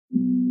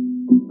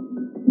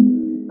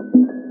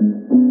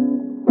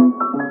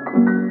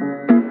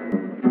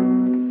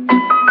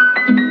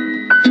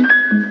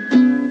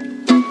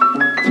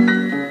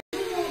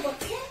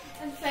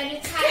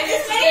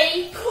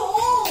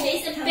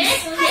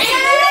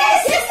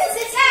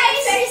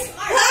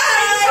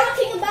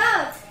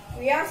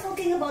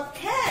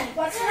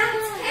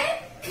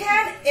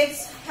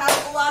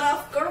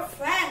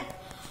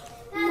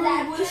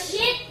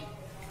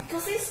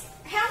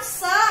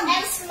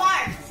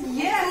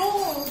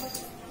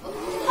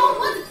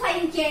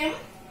game?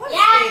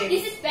 Yeah,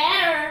 this is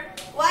better.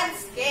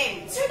 What's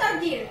game? Truth or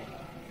dare?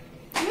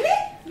 Really?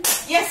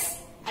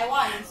 Yes, I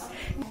want.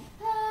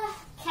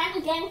 Can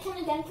again,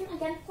 please.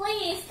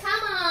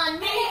 Come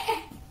on.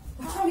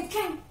 What's wrong with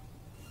Ken?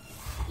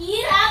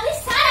 Ira,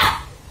 please shut up.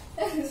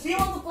 Do you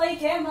want to play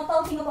game? Not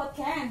talking about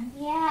Ken.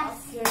 Yes.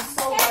 Okay,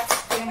 so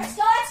what game? Let's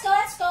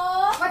go.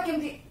 What game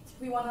do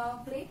we wanna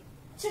play?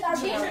 Truth or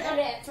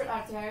dare? Truth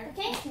or dare.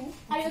 Okay.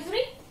 Are you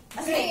agree?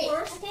 Okay.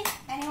 Okay.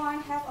 Anyone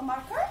have a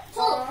marker?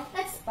 So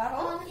let's.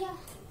 Bottle? Yeah.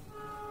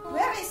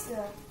 Where is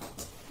the?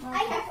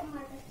 I have a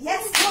marker.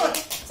 Yes, good.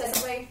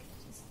 Just play.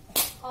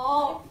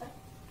 Oh,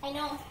 I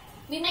know.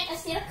 We make a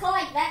circle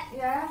like that.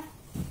 Yeah.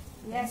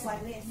 Yes,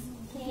 like this.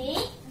 Okay.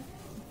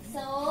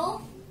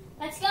 So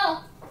let's go.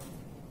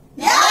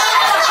 Yeah.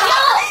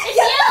 It's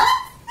you.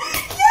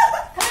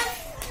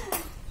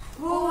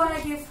 Who wanna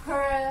give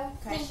her a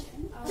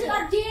Question. Truth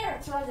or dare?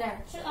 truth or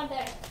dare? Truth or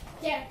dare?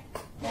 Dare.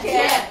 Dare.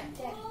 Dare.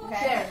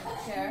 Okay.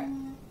 Sure.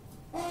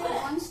 Who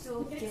wants to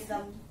give his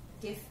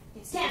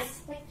Dance.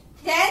 Like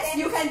Dance?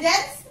 You can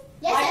dance?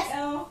 yes,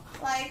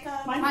 Like,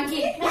 yes.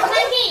 Monkey. Monkey. Yes.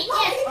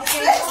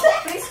 Okay.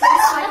 Please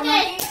like Okay.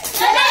 monkey.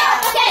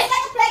 Okay.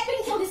 Let's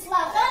Blackpink kill this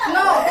love.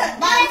 No. No,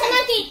 it's a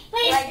monkey.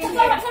 Please, Like come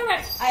this.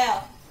 forward.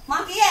 Ayo.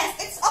 Monkey, yes.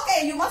 It's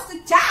okay. You must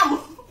jump.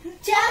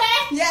 Okay.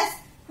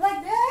 Yes. Like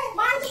that.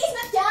 Monkey is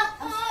not jump.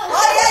 Oh,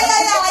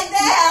 yeah. Like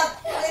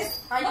that. Please.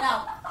 Right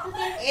now.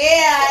 Okay.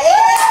 Yeah.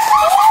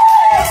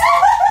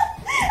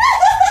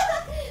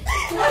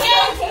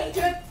 Okay.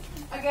 Good.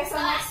 Okay, so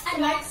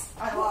I'm next.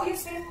 I Who want. you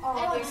spin or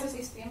I want. Lexus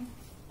is spin?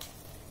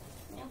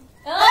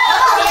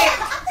 Oh. Okay.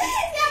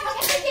 Yeah,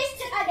 okay. Please,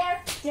 truth or dare?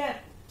 Dare.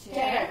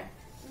 Dare.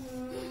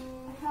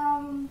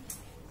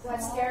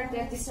 What's there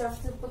that deserves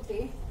to put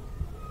there?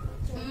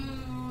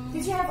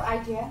 Did you have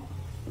idea?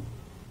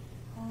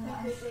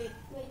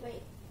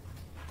 Wait.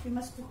 We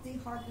must put the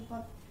heart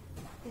about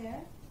there.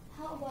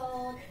 How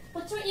about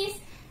Putri is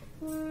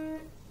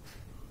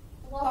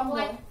Tomboy.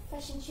 like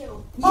fashion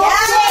show. Yeah.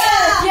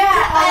 Yeah.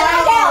 Like Yeah.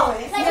 a model.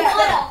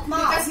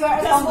 Because you are a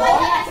This tomboy.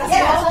 one, yes. That's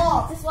Yeah. all.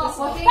 This one.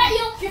 Okay. But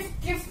you.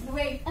 Give the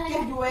way.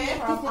 Give the way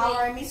from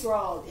our Miss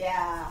World.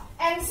 Yeah.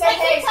 And say Like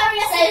hey.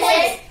 Victoria's Say Secret.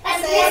 hey. And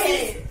Say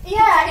please. hey.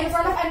 Yeah, in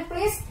front of and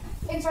please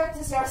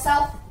introduce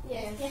yourself.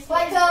 Yes.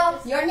 Like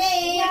Your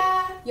name.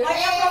 yeah. Your Like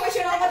name. a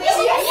professional model. Yes.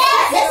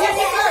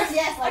 Yes.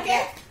 Yes. Like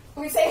Okay.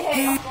 We say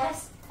hey, of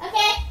course.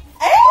 Okay.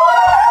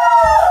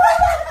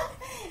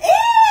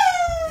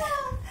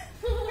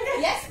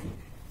 Yes.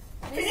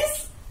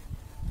 Finish.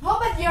 How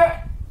about your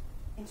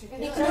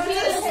Introduce.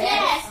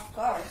 Yes. Of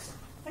course.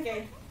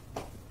 Okay.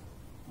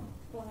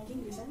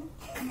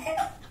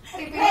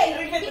 repeat?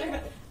 Repeat.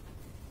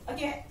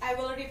 Okay, I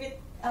will repeat.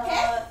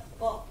 Okay.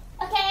 Well.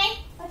 Okay.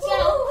 Let's go.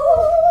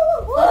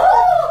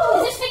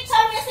 This is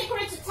Victoria's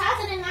Secret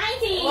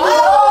 2019.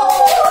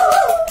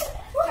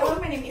 Hello,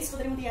 my name is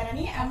Putri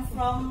Mutiarani. I'm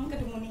from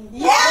Kedunguni.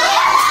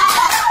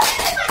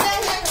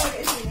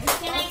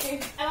 Can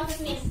I want to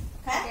sneeze.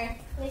 Okay.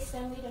 Please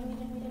don't.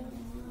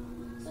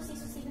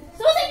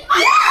 Susie.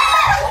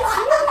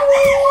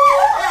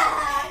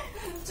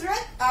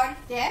 Truth or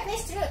dare?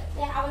 Please truth.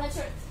 Yeah, I want to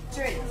truth.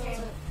 Truth.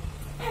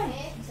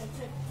 Okay. So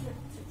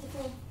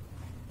truth.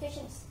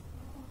 Questions.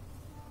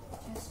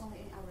 Just only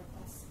in our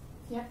class.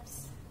 Yep.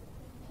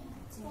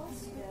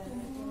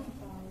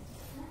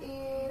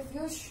 If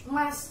you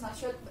must, not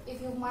should, but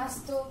if you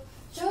must to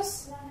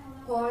choose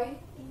boy,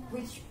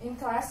 which in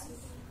class,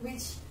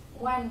 which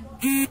one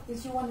did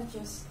you want to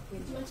choose?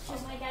 Which? You want to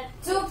choose my dad?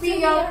 To be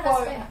your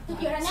boy. To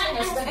be your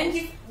husband. And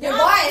give No, your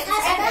voice.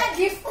 And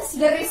give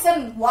the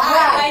reason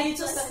Why you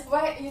choose that?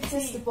 why you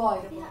choose the boy.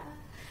 Yeah.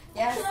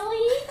 Yes.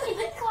 Actually, in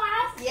the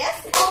class,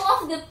 Yes. all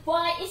of the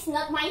boy is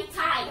not my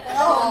type.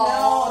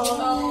 Oh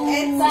no.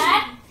 It's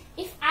But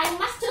if I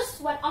must choose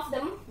one of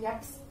them,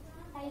 Yep.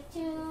 I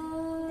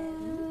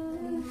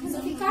choose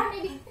Zulfikar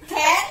maybe.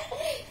 Ken.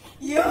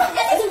 You.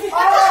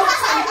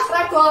 Oh,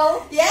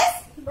 Ragol.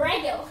 Yes.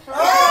 Brego. Right.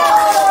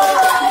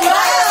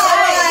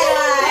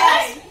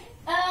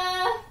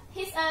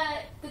 He's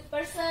a good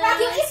person.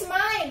 Ragol is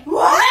mine.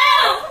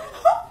 Wow.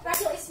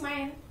 Ragol is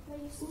mine. Where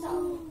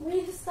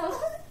you stop?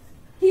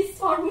 He's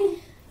for me.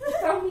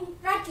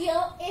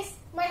 Ragil is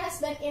my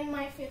husband in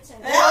my future.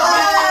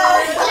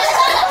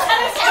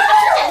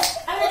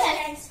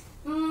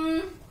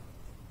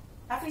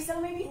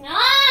 Afrisal maybe? No.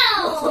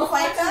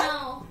 Zulfikar?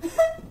 No.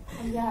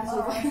 Yeah,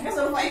 so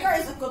Zulfikar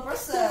is a good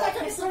person.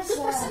 Ragil is a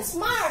good person,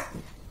 smart.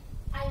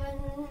 I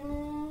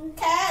want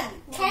Ken.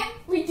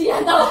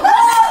 Widianto.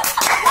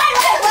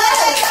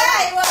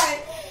 Why?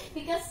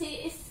 Because he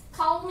is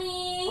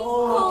calming.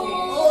 Oh.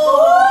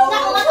 Cool.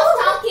 Not a lot of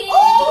talking.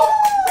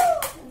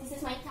 This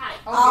is my type.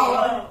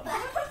 Oh.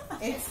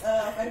 It's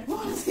very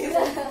positive.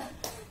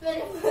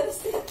 Very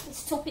positive.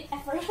 Stupid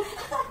effort.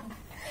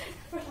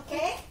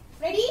 Okay,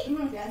 ready?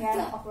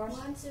 Yeah, of course.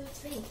 1, 2,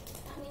 3.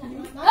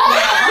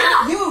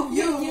 You.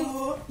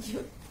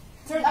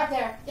 Turn up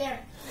there. There.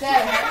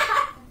 There.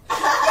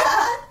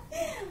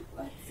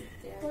 What's it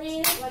there?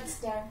 Please. What's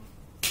there?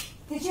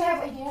 Did you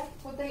have idea,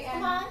 Putri and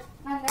Come on.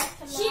 Nanda?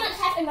 She not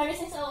have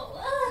embarrassing, so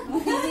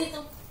easy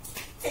to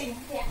Think.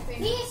 yeah.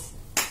 This.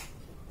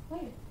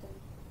 Wait.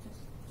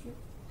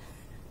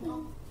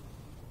 No.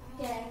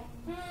 There.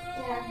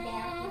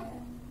 There.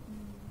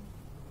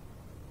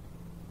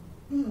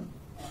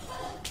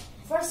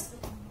 First,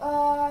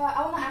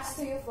 I wanna ask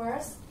to you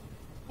first,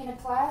 in a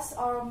class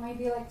or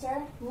maybe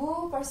lecture,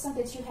 who person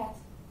that you had?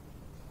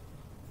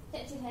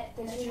 That you had.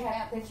 That you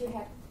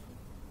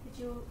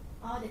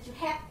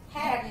had.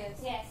 Had.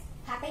 Yes.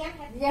 Happy and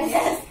happy.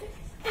 Yes.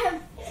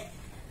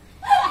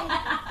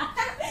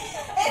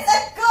 It's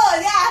a good,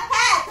 yeah,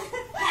 hat.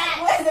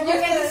 What's the You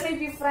can difference? just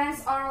maybe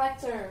friends or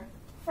lecture.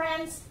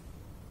 Friends.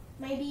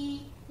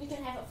 Maybe you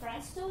can have a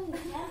friends too.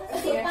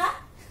 Yeah. Sita.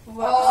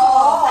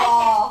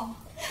 Oh.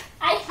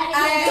 I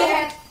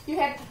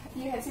had.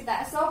 You had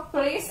Sita. So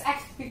please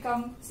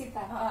become Sita.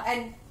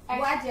 And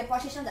what's the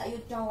position that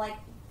you don't like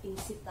in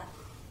Sita?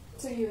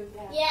 To you,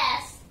 yeah.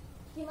 Yes.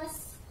 You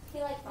must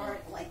feel like Or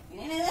that. like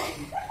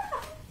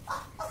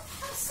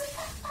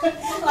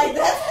like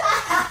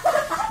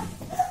that?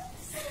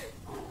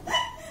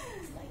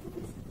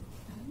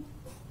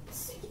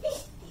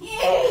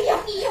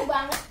 Iyo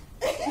banget.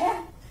 Yeah.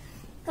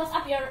 Close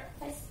up your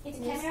face in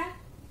the Yes. camera.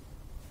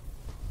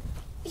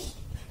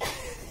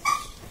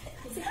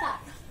 Sita.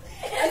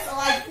 It's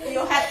like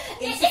you have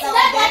in It's Sita not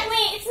like like that.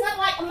 me. It's not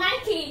like a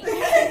monkey.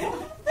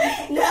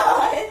 No,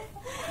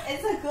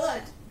 it's a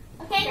good.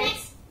 Okay,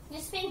 next. You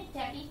spin,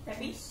 Debbie.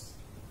 Baby.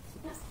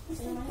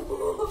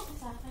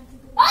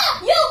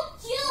 Ah, you.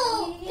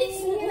 It's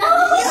no.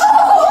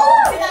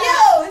 Yo,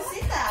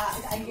 Sita.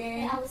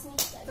 Again. I was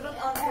mixed. Truth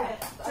or dare?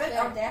 Truth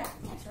or dare?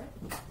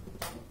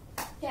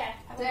 There.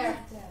 There.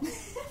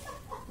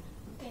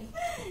 Okay.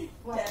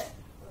 What?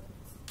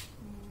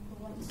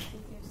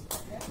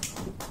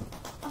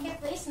 Okay,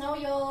 please know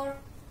your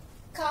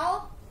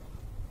call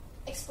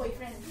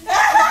ex-boyfriend.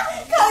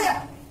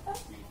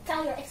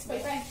 Call your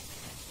ex-boyfriend.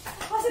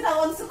 What's it I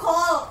want to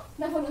call?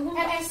 No. And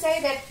I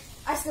say that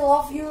I still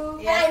love you.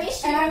 Yeah. I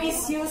miss you. And I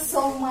miss you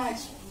so much.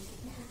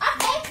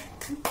 Okay.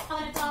 I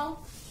wanna call.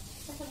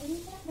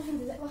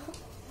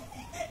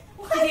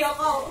 Video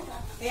call.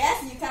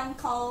 Yes, you can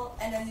call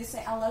and then you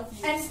say I love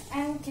you.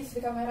 And kiss the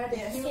camera that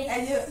Yes. you.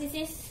 And you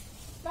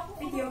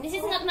This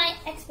is not my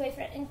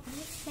ex-boyfriend. And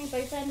my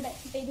boyfriend, but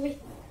by the way.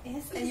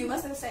 yes, and you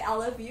must say I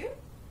love you.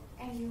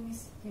 And you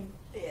miss him.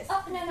 Yes.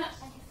 Oh no. I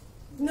have.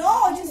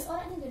 No, just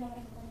Orang ini udah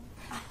nomor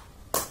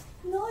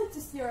no, it's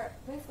just your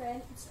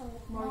boyfriend. It's a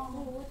more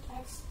good.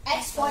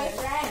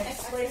 ex-boyfriend.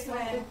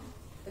 Ex-boyfriend.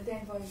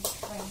 Then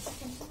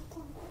boyfriend.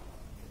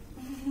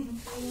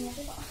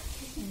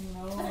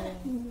 No.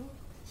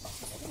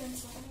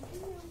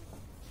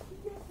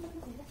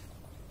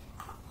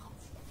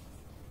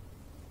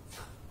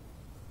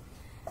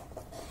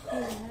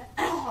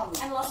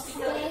 And lost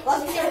speaker.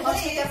 Lost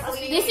speaker,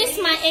 please. This is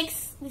my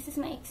ex. This is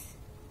my ex-boyfriend.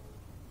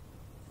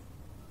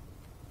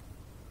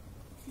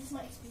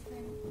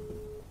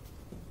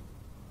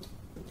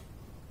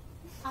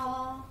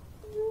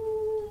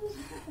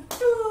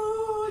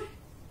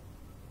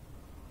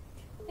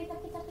 Pick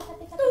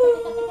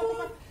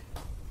up.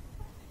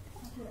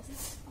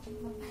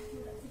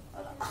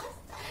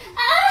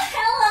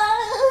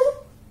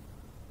 Hello.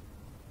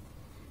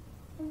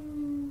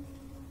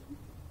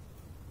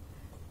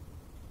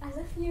 I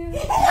love you.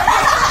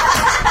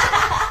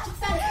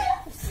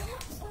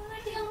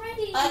 I'm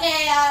ready.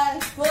 Okay,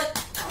 good.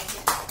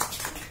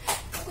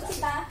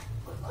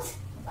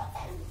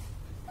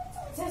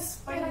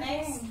 Just play Okay, the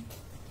next. game.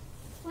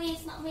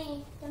 Please, not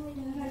me. Don't me.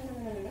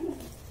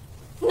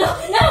 No.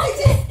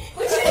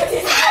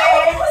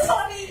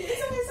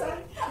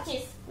 Sorry.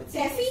 Cheese.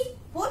 Jeffy?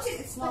 What is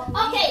it's not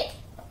Okay.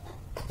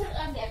 Truth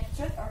or dare?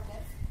 Truth or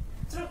dare?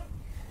 Truth.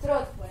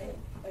 Truth. Wait.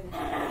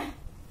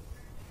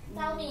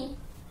 Tell me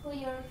who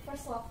your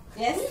first love.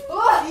 Yes.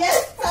 Oh,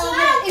 Yes. Tell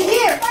me. in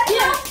here.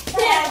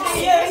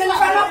 Yes. In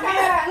front of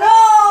camera.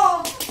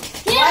 No.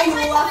 Why you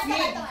love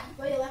him?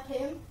 Why you love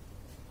him?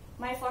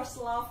 My first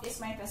love is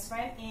my best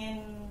friend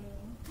in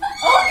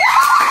Oh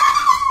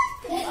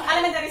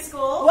elementary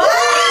school.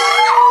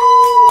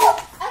 Wow.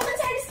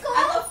 Elementary school.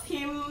 I love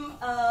him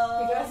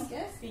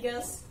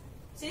Because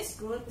she's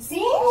good. See?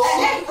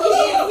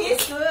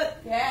 He's good.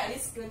 yeah.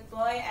 He's good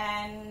boy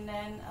and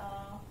then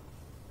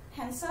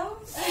handsome,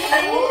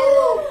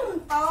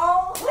 Ooh.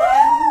 tall,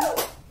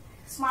 and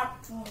smart.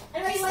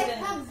 And why you like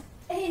Student.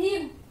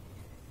 him?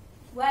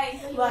 Why?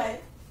 Why?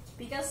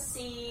 Because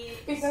he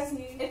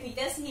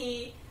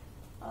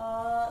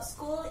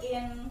school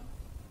in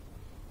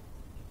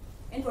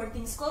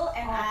boarding school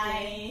and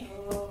Okay.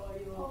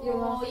 You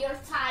love your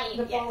type.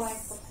 The Yes.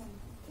 polite person.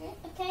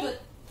 Okay.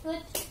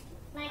 Good.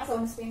 Next.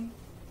 Don't spin.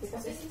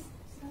 Because it's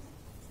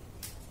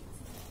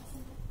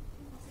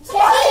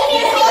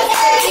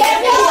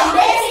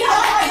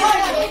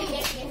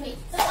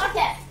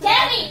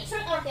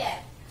Truth or dare?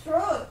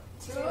 Truth.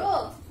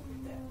 Truth.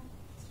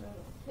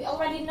 We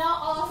already know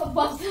all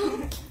about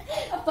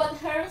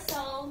her,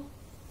 so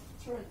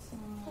Truth.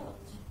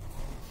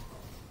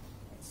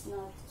 It's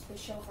not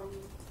special for me.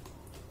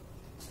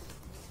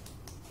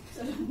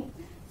 shouldn't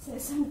say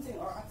something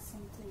or ask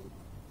something.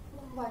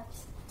 What?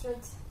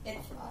 Truth.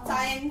 It's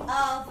time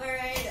over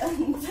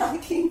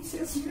talking to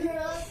me.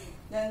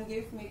 Then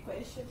give me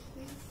question,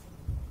 please.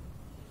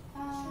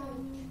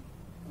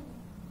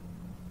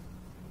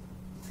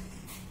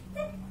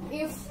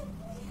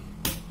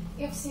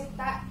 If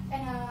Sita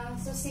and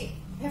Susi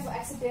have an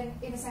accident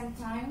in the same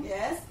time,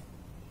 Yes.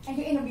 and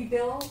you're in the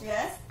middle,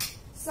 Yes.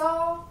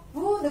 so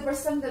who the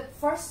person that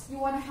first you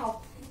wanna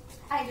help?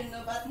 I don't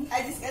know, but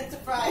I just got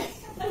surprised.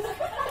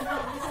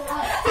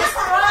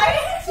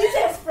 She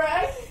says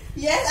right?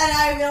 Yes, and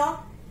I will.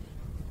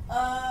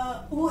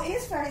 Who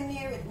is very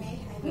near with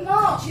me? I will.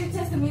 No, she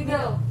says the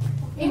middle.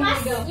 You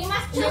must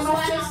choose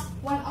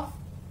one of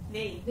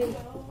They. them.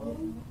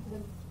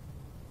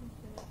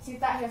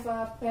 Sita have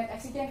a bad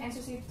accident and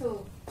Susi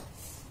too.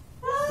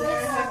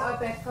 They have a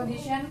bad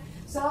condition.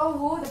 So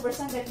who the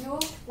person that you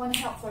want to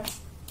help first?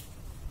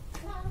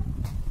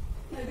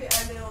 Maybe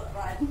I will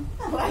run.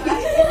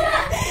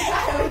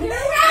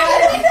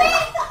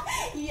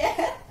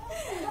 Yes.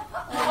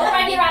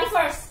 Already run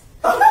first.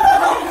 Because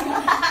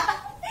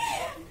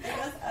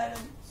I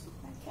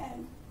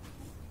can.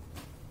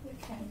 You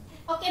can.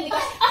 Okay,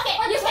 because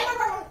you can.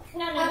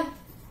 No.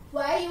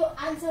 Why you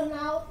until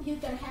now you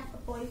don't have a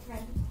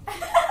boyfriend?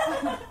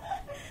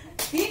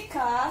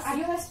 Because Are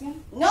you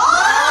lesbian? no,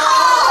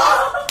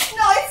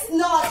 it's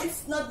not.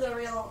 It's not the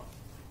real.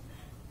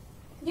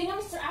 You know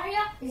Mr.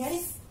 Arya?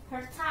 Yes.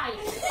 Her type.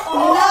 No,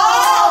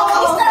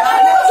 Mr.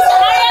 Arya,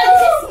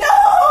 this is no.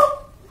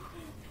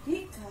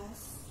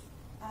 Because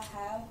I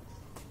have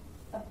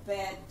a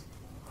bad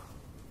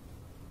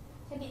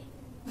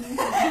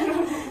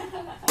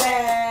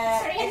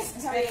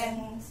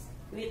experience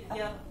With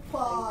your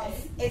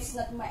boys. It's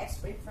not my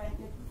ex-boyfriend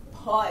with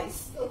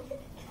boys.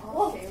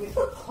 Okay, with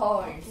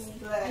boys.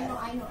 I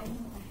know.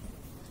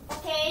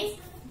 okay.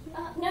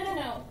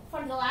 No.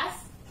 For the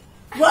last.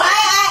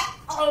 Why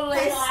For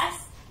always? the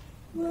last.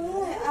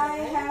 Why I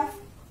have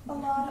a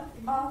lot of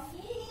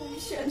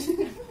passion.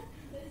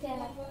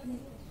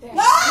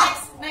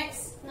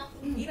 next. No.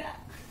 Ira.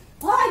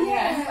 Oh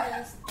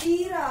yes,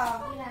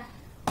 Ira.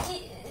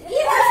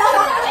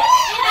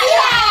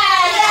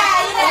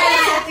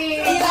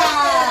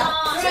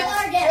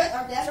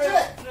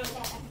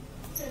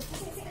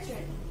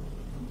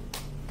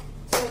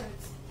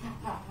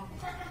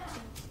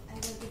 I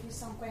will give you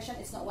some question.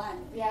 It's not one.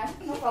 Yeah,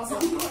 no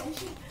problem.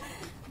 Truth.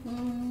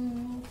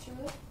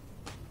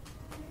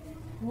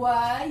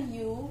 Why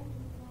you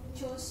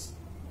choose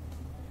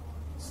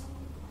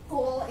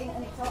school in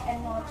unikal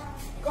and not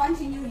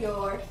continue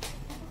your?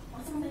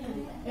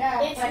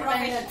 Yeah, It's like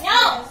right. that. No.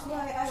 That's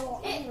why I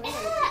won't.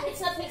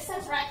 It's not make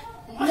sense, right?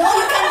 No,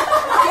 you can.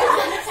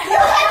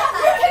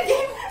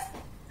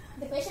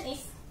 The question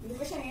is, The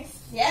question is,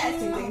 Yes.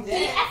 do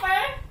you ever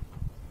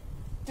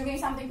doing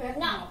something bad?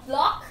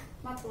 block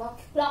Not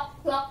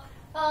block.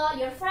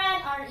 your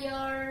friend or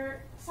your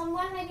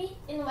someone maybe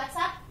in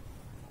WhatsApp?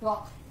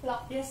 Block.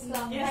 Yes,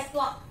 Yes. Like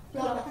block.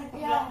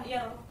 Yeah.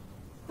 Your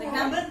like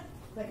number.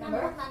 Like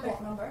Number.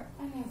 Block number.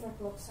 I never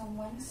block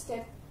someone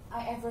that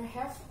I ever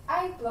have.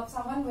 I block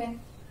someone when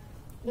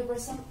the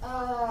person,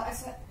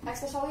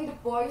 especially the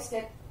boys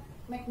that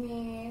make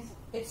me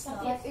It's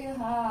not. like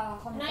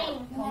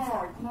Annoying.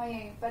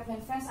 annoying. But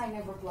when friends, I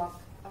never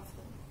block after.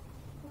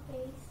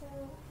 Okay, so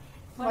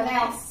What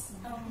else?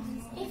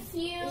 if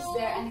you Is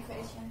there any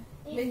question?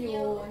 if Then you you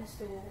want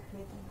to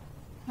meet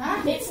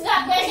them. it's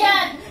not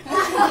question.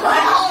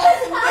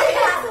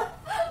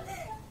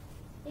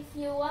 If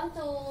you want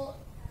to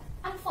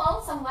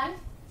unfollow someone,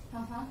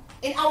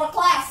 In our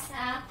class,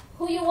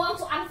 who you want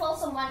to unfollow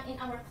someone in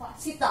our class?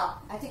 Sita.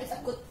 I think it's a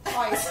good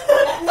choice.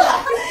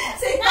 Not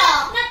Sita.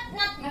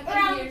 Not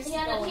around. here,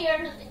 Yeah, not circle. here.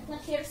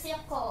 Not here.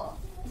 Circle.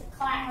 The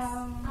class.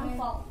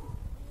 Unfollow.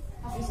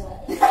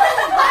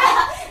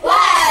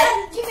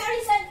 Give me a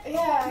reason.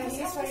 Yeah,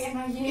 he's very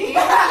annoying.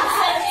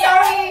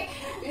 Sorry,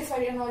 he's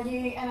very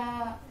annoying, and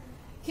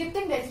he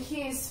think that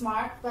he is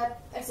smart, but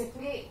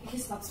exactly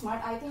he's not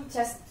smart. I think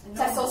just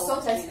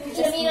also just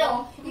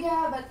middle.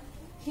 Yeah, but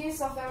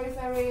he's a very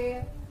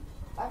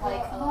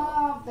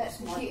that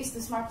smart. he is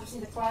the smartest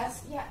in the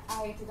class. Yeah,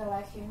 I didn't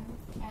like him,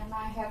 and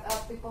I had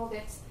people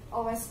that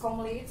always come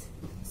late,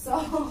 so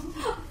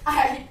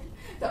I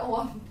don't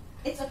want.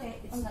 It's okay.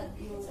 It's not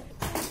you.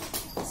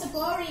 So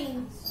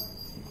boring.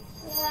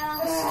 Yeah,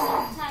 I'm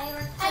so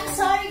tired. I'm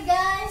sorry,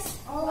 guys.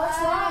 Oh, what's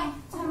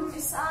wrong? Time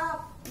is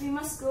up. We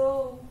must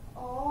go.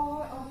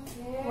 Oh,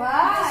 okay.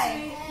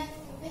 Why? And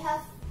we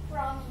have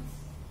promise.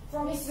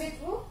 Promise with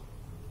who?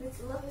 With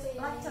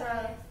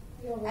lecturer.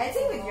 I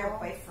think with your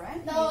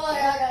boyfriend. No.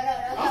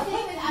 I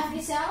think with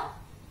Afrisel.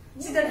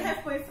 She don't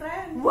have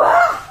boyfriend.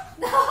 Wow.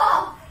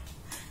 No.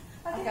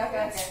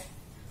 Okay.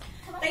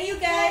 Thank you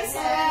guys.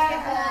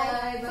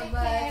 Bye.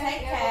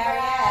 Take care.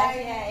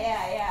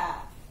 Yeah.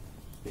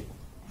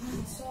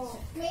 So,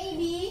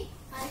 Maybe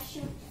I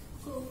should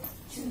go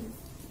too.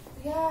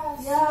 yes.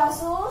 Yeah,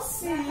 so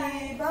see.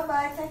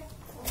 Bye. Take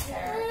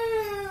care.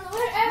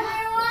 Where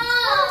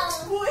everyone?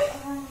 Who is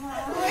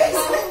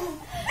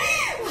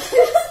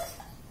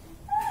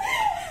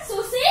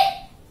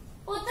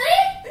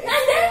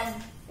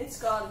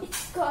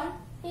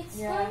It's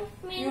Yeah.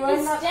 mean You are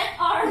it's not- dead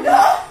or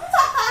No.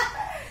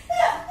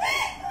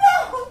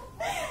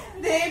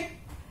 They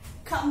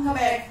come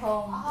back.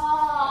 home.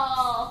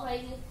 Oh,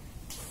 like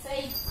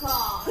fake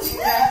call.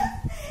 Yeah.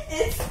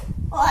 It's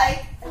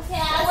like,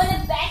 Okay, I want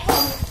it back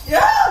home.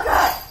 oh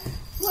God,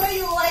 why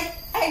you like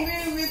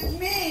angry with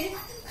me?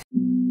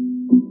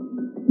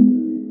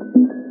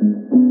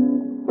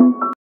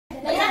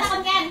 Đấy là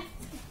con Ken.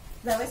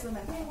 That was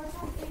woman.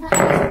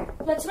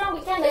 What's wrong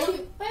with Ken?